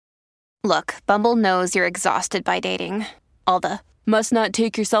Look, Bumble knows you're exhausted by dating. All the must not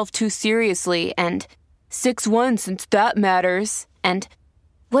take yourself too seriously and 6'1" since that matters. And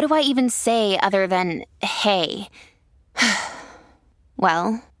what do I even say other than hey?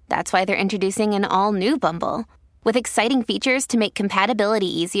 Well, that's why they're introducing an all-new Bumble with exciting features to make compatibility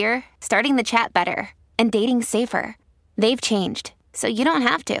easier, starting the chat better, and dating safer. They've changed, so you don't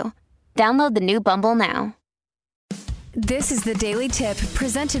have to. Download the new Bumble now. This is the Daily Tip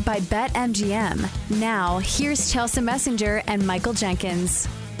presented by BetMGM. Now, here's Chelsea Messenger and Michael Jenkins.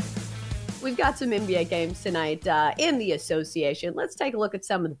 We've got some NBA games tonight in the association. Let's take a look at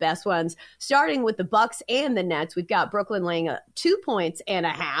some of the best ones. Starting with the Bucks and the Nets, we've got Brooklyn laying 2.5 points in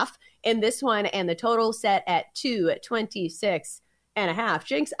this one, and the total set at 226.5.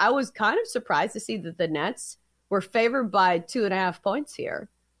 Jinx, I was kind of surprised to see that the Nets were favored by 2.5 points here.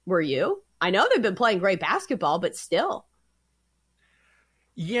 Were you? I know they've been playing great basketball, but still.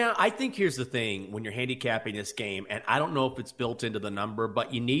 Yeah, I think here's the thing when you're handicapping this game, and I don't know if it's built into the number,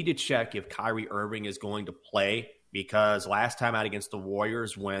 but you need to check if Kyrie Irving is going to play, because last time out against the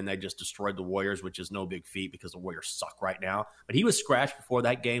Warriors, when they just destroyed the Warriors, which is no big feat because the Warriors suck right now, but he was scratched before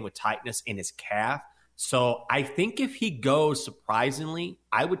that game with tightness in his calf. So I think if he goes, surprisingly,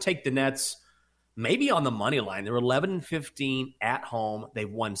 I would take the Nets maybe on the money line. They're 11-15 at home. They've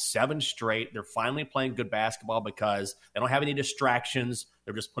won 7 straight. They're finally playing good basketball because they don't have any distractions.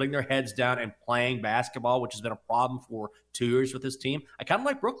 They're just putting their heads down and playing basketball, which has been a problem for 2 years with this team. I kind of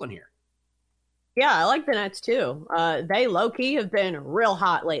like Brooklyn here. Yeah, I like the Nets too. They low-key have been real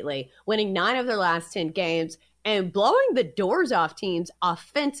hot lately, winning 9 of their last 10 games and blowing the doors off teams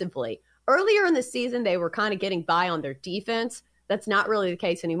offensively. Earlier in the season, they were kind of getting by on their defense. That's not really the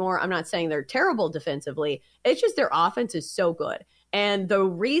case anymore. I'm not saying they're terrible defensively. It's just their offense is so good. And the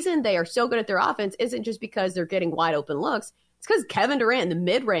reason they are so good at their offense isn't just because they're getting wide open looks. It's because Kevin Durant in the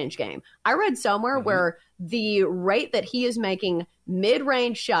mid-range game. I read somewhere where the rate that he is making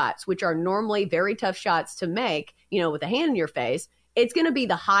mid-range shots, which are normally very tough shots to make, with a hand in your face, it's going to be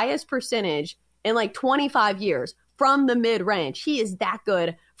the highest percentage in like 25 years from the mid-range. He is that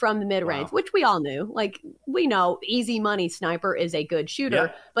good from the mid-range, which we all knew. Like, we know easy money sniper is a good shooter.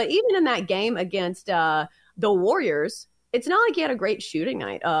 Yeah. But even in that game against the Warriors, it's not like he had a great shooting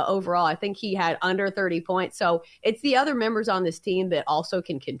night overall. I think he had under 30 points. So it's the other members on this team that also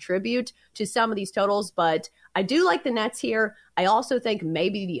can contribute to some of these totals. But I do like the Nets here. I also think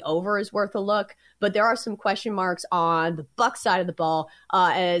maybe the over is worth a look. But there are some question marks on the Bucks side of the ball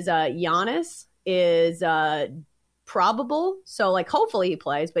as Giannis is probable. So, hopefully he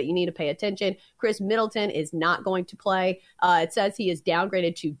plays, but you need to pay attention. Chris Middleton is not going to play. It says he is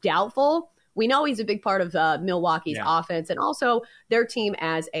downgraded to doubtful. We know he's a big part of Milwaukee's offense and also their team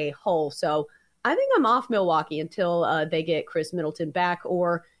as a whole. So I think I'm off Milwaukee until they get Chris Middleton back,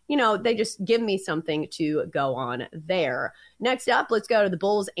 or, they just give me something to go on there. Next up, let's go to the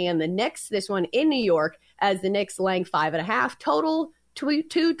Bulls and the Knicks. This one in New York, as the Knicks laying 5.5, total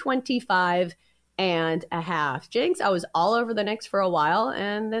 225.5. Jinx, I was all over the Knicks for a while,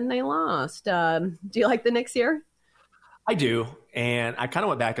 and then they lost. Do you like the Knicks here? I do, and I kind of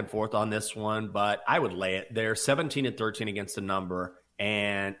went back and forth on this one, but I would lay it. They're 17-13 against the number,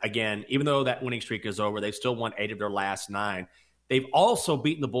 and again, even though that winning streak is over, they've still won 8 of their last 9. They've also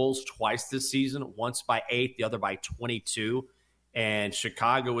beaten the Bulls twice this season, once by 8, the other by 22, and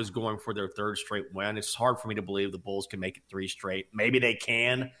Chicago is going for their 3rd straight win. It's hard for me to believe the Bulls can make it 3 straight. Maybe they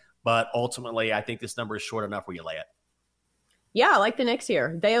can, but ultimately, I think this number is short enough where you lay it. Yeah, I like the Knicks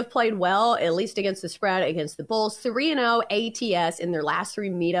here. They have played well, at least against the spread, against the Bulls. 3-0 ATS in their last 3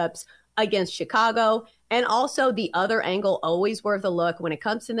 meetups against Chicago. And also the other angle, always worth a look when it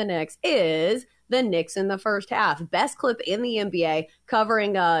comes to the Knicks, is the Knicks in the first half. Best clip in the NBA,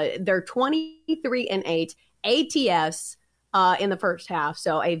 covering their 23-8 ATS in the first half.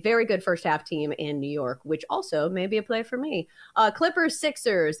 So a very good first half team in New York, which also may be a play for me. Clippers,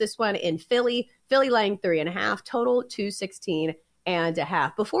 Sixers, this one in Philly. Philly laying 3.5, total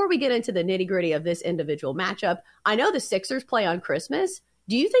 216.5. Before we get into the nitty gritty of this individual matchup, I know the Sixers play on Christmas.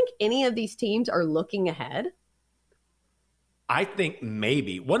 Do you think any of these teams are looking ahead? I think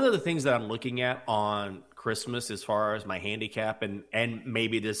maybe. One of the things that I'm looking at on Christmas as far as my handicap, and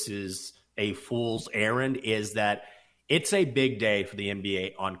maybe this is a fool's errand, is that it's a big day for the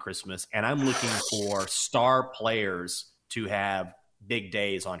NBA on Christmas, and I'm looking for star players to have big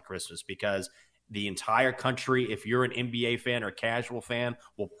days on Christmas, because the entire country, if you're an NBA fan or casual fan,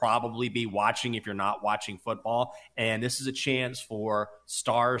 will probably be watching if you're not watching football. And this is a chance for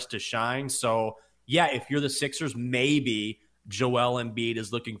stars to shine. So, yeah, if you're the Sixers, maybe Joel Embiid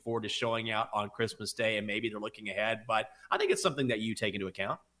is looking forward to showing out on Christmas Day, and maybe they're looking ahead. But I think it's something that you take into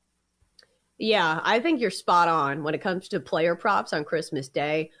account. Yeah, I think you're spot on when it comes to player props on Christmas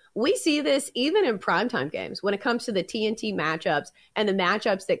Day. We see this even in primetime games when it comes to the TNT matchups and the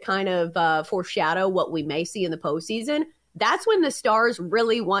matchups that kind of foreshadow what we may see in the postseason. That's when the stars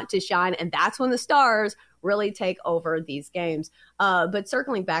really want to shine, and that's when the stars really take over these games. But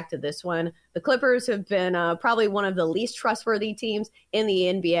circling back to this one, the Clippers have been probably one of the least trustworthy teams in the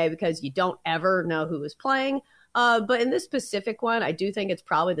NBA because you don't ever know who is playing. But in this specific one, I do think it's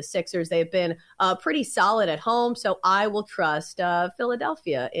probably the Sixers. They've been pretty solid at home, so I will trust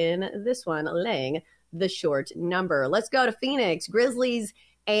Philadelphia in this one, laying the short number. Let's go to Phoenix. Grizzlies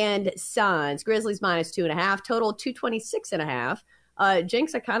and Suns. Grizzlies minus 2.5, total 226.5.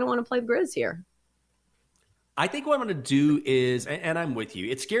 Jinx, I kind of want to play the Grizz here. I think what I'm going to do is, and I'm with you,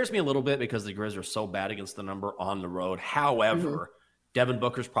 it scares me a little bit because the Grizz are so bad against the number on the road. However, Devin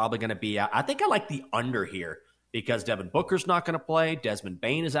Booker's probably going to be out. I think I like the under here, because Devin Booker's not going to play. Desmond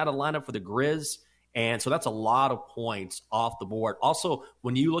Bane is out of lineup for the Grizz. And so that's a lot of points off the board. Also,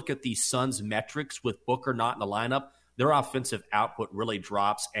 when you look at the Suns metrics with Booker not in the lineup, their offensive output really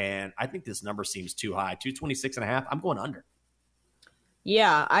drops. And I think this number seems too high. 226.5, I'm going under.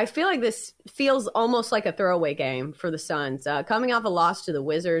 Yeah, I feel like this feels almost like a throwaway game for the Suns. Coming off a loss to the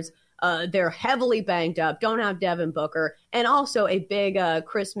Wizards, they're heavily banged up, don't have Devin Booker, and also a big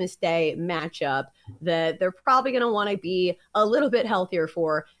Christmas Day matchup that they're probably going to want to be a little bit healthier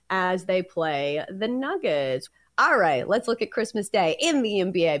for as they play the Nuggets. All right, let's look at Christmas Day in the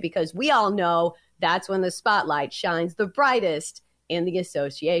NBA, because we all know that's when the spotlight shines the brightest in the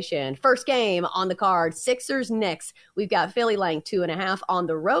association. First game on the card, Sixers-Knicks. We've got Philly laying 2.5 on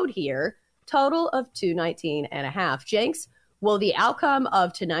the road here, total of 219.5. Jinx, will the outcome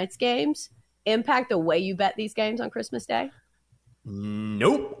of tonight's games impact the way you bet these games on Christmas Day?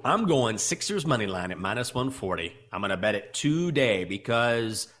 Nope. I'm going Sixers money line at minus 140. I'm going to bet it today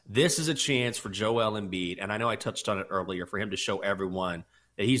because this is a chance for Joel Embiid, and I know I touched on it earlier, for him to show everyone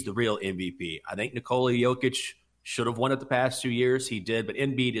that he's the real MVP. I think Nikola Jokic should have won it the past 2 years. He did, but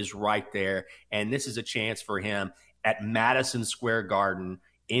Embiid is right there, and this is a chance for him at Madison Square Garden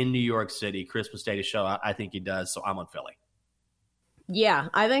in New York City, Christmas Day, to show out. I think he does, so I'm on Philly. Yeah,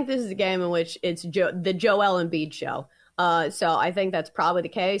 I think this is a game in which it's the Joel Embiid show. So I think that's probably the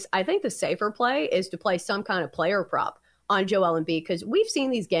case. I think the safer play is to play some kind of player prop on Joel Embiid, because we've seen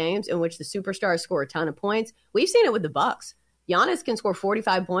these games in which the superstars score a ton of points. We've seen it with the Bucks. Giannis can score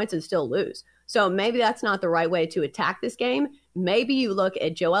 45 points and still lose. So maybe that's not the right way to attack this game. Maybe you look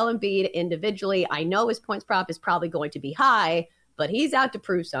at Joel Embiid individually. I know his points prop is probably going to be high, but he's out to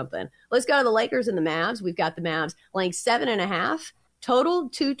prove something. Let's go to the Lakers and the Mavs. We've got the Mavs laying 7.5. Total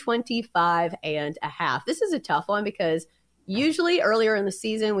 225.5. This is a tough one because usually earlier in the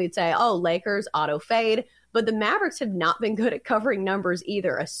season we'd say, oh, Lakers auto fade, but the Mavericks have not been good at covering numbers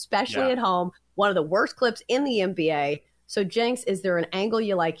either, especially at home. One of the worst clips in the NBA. So Jinx, is there an angle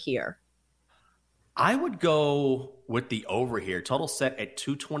you like here? I would go with the over here. Total set at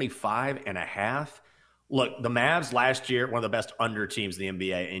 225.5. Look, the Mavs last year, one of the best under teams in the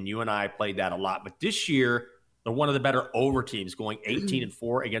NBA, and you and I played that a lot. But this year, they're one of the better over teams, going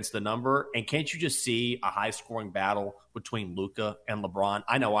 18-4 against the number. And can't you just see a high-scoring battle between Luka and LeBron?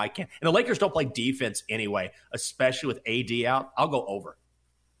 I know I can. And the Lakers don't play defense anyway, especially with AD out. I'll go over.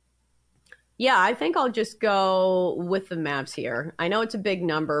 Yeah, I think I'll just go with the Mavs here. I know it's a big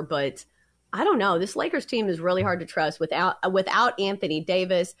number, but I don't know. This Lakers team is really hard to trust without Anthony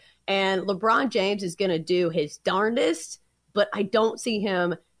Davis. And LeBron James is going to do his darndest, but I don't see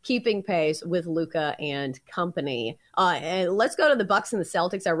him keeping pace with Luka and company. And let's go to the Bucks and the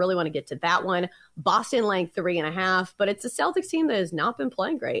Celtics. I really want to get to that one. Boston laying 3.5, but it's a Celtics team that has not been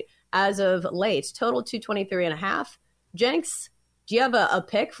playing great as of late. Total 223.5. Jenks, do you have a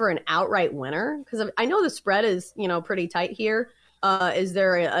pick for an outright winner? Because I know the spread is, pretty tight here. Is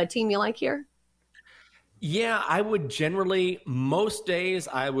there a team you like here? Yeah, I would generally, most days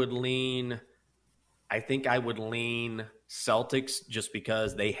I would lean Celtics, just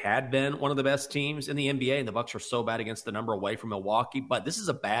because they had been one of the best teams in the NBA, and the Bucks are so bad against the number away from Milwaukee. But this is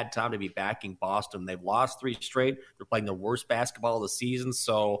a bad time to be backing Boston. They've lost 3 straight. They're playing the worst basketball of the season.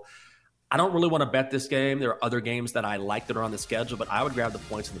 So I don't really want to bet this game. There are other games that I like that are on the schedule, but I would grab the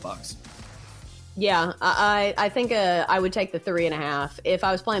points in the Bucks. Yeah, I think I would take the 3.5. If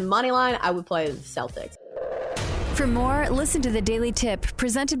I was playing money line, I would play the Celtics. For more, listen to the Daily Tip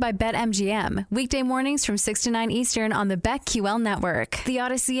presented by BetMGM. Weekday mornings from 6 to 9 Eastern on the BetQL network, the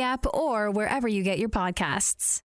Odyssey app, or wherever you get your podcasts.